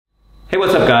Hey,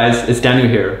 what's up guys? It's Daniel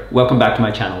here. Welcome back to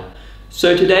my channel.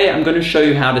 So today I'm going to show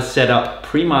you how to set up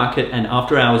pre-market and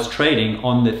after hours trading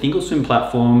on the Thinkorswim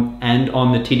platform and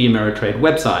on the TD Ameritrade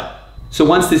website. So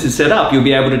once this is set up, you'll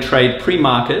be able to trade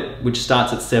pre-market, which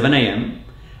starts at 7 AM,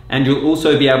 and you'll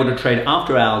also be able to trade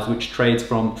after hours, which trades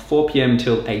from 4 PM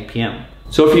till 8 PM.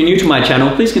 So if you're new to my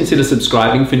channel, please consider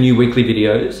subscribing for new weekly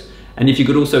videos. And if you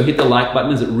could also hit the like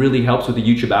button, as it really helps with the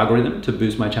YouTube algorithm to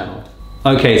boost my channel.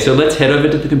 Okay, so let's head over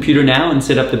to the computer now and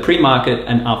set up the pre-market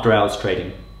and after hours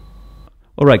trading.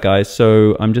 All right guys,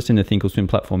 so I'm just in the Thinkorswim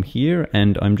platform here,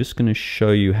 and I'm just going to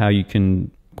show you how you can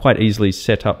quite easily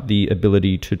set up the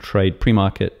ability to trade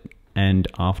pre-market and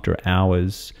after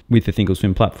hours with the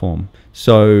Thinkorswim platform.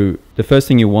 So the first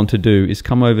thing you want to do is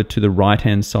come over to the right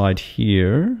hand side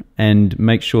here and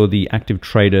make sure the active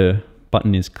trader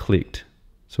button is clicked.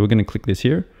 So we're going to click this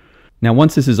here. Now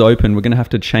once this is open, we're going to have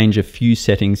to change a few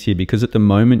settings here because at the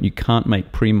moment you can't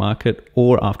make pre-market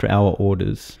or after hour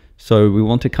orders. So we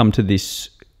want to come to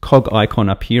this cog icon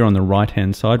up here on the right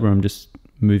hand side where I'm just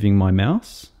moving my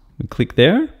mouse. We click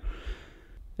there. And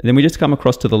then we just come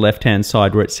across to the left hand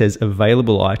side where it says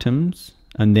available items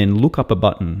and then look up a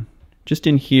button. Just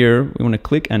in here, we want to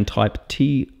click and type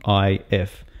TIF.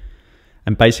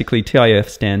 And basically TIF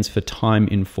stands for time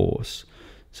in force.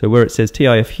 So where it says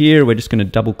TIF here, we're just going to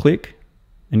double click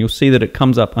and you'll see that it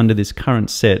comes up under this current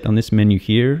set on this menu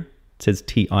here. It says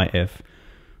TIF.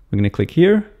 We're going to click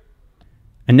here.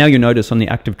 And now you'll notice on the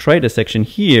active trader section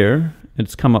here,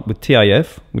 it's come up with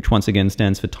TIF, which once again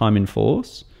stands for time in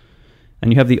force.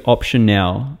 And you have the option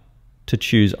now to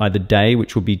choose either day,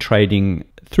 which will be trading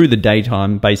through the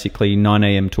daytime, basically 9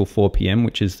 AM till 4 PM,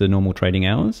 which is the normal trading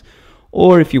hours.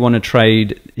 Or if you want to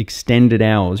trade extended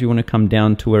hours, you want to come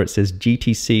down to where it says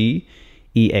GTC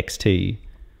EXT.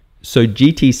 So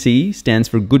GTC stands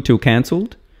for good till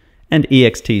cancelled and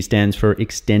EXT stands for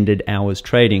extended hours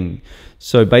trading.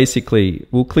 So basically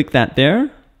we'll click that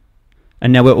there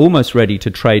and now we're almost ready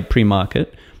to trade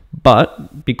pre-market.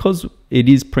 But because it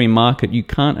is pre-market, you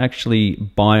can't actually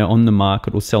buy on the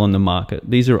market or sell on the market.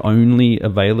 These are only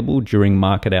available during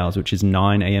market hours, which is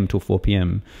 9 AM till 4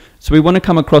 PM. So we want to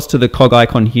come across to the cog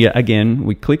icon here again.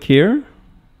 We click here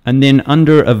and then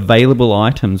under available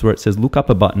items where it says look up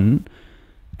a button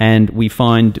and we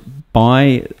find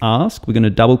buy ask, we're going to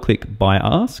double click buy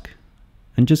ask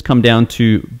and just come down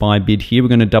to buy bid here. We're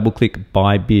going to double click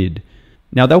buy bid.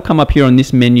 Now they'll come up here on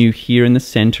this menu here in the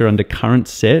center under current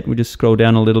set. We just scroll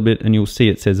down a little bit and you'll see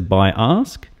it says buy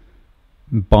ask,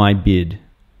 buy bid.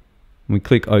 We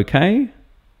click OK.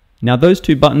 Now those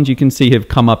two buttons you can see have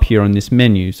come up here on this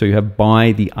menu. So you have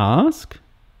buy the ask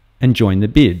and join the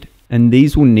bid. And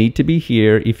these will need to be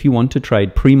here if you want to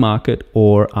trade pre-market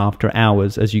or after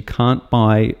hours, as you can't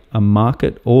buy a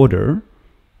market order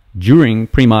during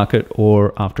pre-market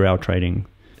or after hour trading.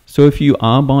 So if you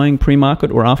are buying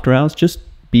pre-market or after hours, just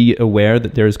be aware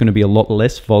that there is going to be a lot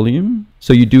less volume.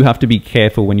 So you do have to be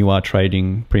careful when you are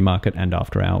trading pre-market and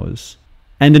after hours.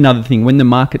 And another thing, when the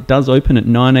market does open at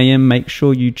 9 AM, make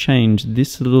sure you change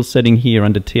this little setting here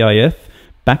under TIF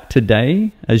back to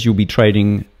day, as you'll be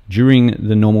trading during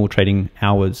the normal trading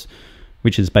hours,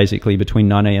 which is basically between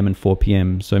 9 AM and 4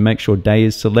 PM. So make sure day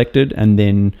is selected, and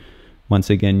then once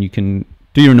again, you can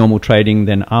do your normal trading.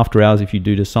 Then after hours, if you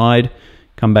do decide,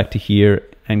 come back to here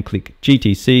and click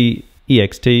GTC,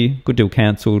 EXT, good till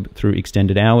cancelled through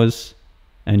extended hours,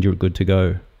 and you're good to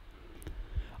go.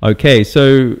 Okay,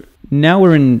 so now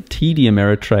we're in TD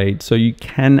Ameritrade, so you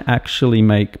can actually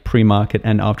make pre-market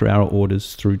and after hour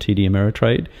orders through TD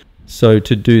Ameritrade. So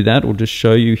to do that, we'll just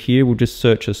show you here, we'll just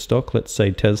search a stock, let's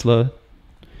say Tesla.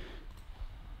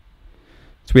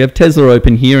 So we have Tesla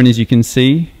open here, and as you can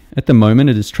see, at the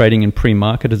moment it is trading in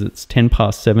pre-market as it's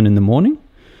 7:10 in the morning.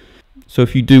 So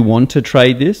if you do want to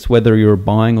trade this, whether you're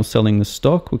buying or selling the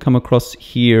stock, we'll come across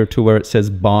here to where it says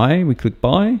buy. We click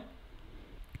buy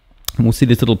and we'll see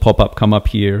this little pop-up come up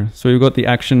here. So we've got the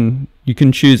action. You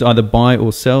can choose either buy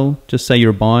or sell. Just say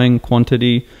you're buying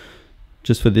quantity.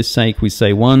 Just for this sake, we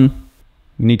say 1.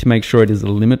 You need to make sure it is a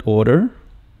limit order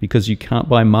because you can't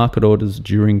buy market orders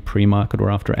during pre-market or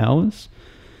after hours.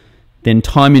 Then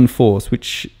time in force,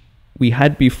 which we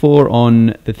had before on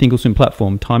the Thinkorswim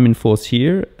platform. Time in force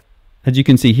here. As you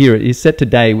can see here, it is set to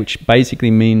day, which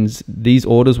basically means these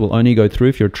orders will only go through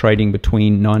if you're trading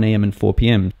between 9 AM and 4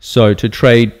 PM. So to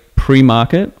trade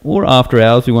pre-market or after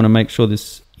hours, we want to make sure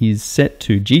this is set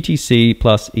to GTC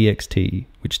plus EXT,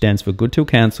 which stands for good till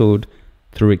cancelled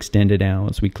through extended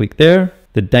hours. We click there.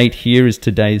 The date here is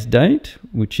today's date,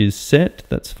 which is set.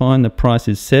 That's fine. The price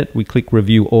is set. We click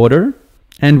review order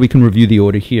and we can review the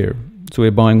order here. So we're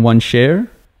buying 1 share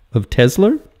of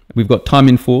Tesla We've got time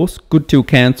in force, good till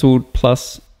cancelled,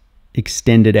 plus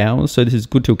extended hours. So this is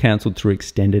good till cancelled through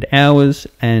extended hours,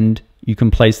 and you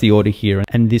can place the order here,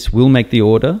 and this will make the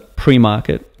order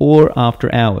pre-market or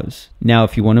after hours. Now,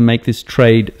 if you want to make this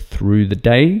trade through the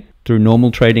day, through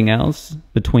normal trading hours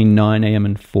between 9 AM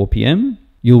and 4 PM,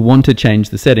 you'll want to change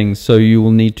the settings. So you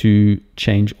will need to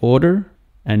change order.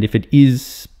 And if it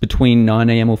is between 9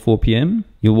 AM or 4 PM,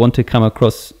 you'll want to come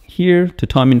across here to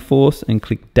time in force and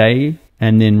click day,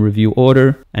 and then review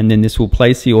order. And then this will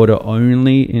place the order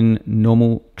only in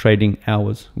normal trading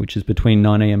hours, which is between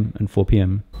 9 AM and 4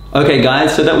 PM. Okay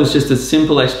guys, so that was just a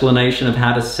simple explanation of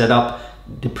how to set up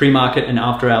the pre-market and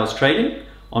after hours trading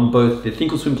on both the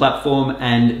Thinkorswim platform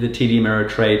and the TD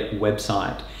Ameritrade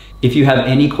website. If you have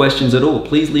any questions at all,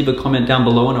 please leave a comment down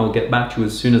below and I'll get back to you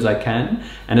as soon as I can.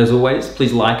 And as always,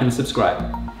 please like and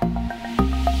subscribe.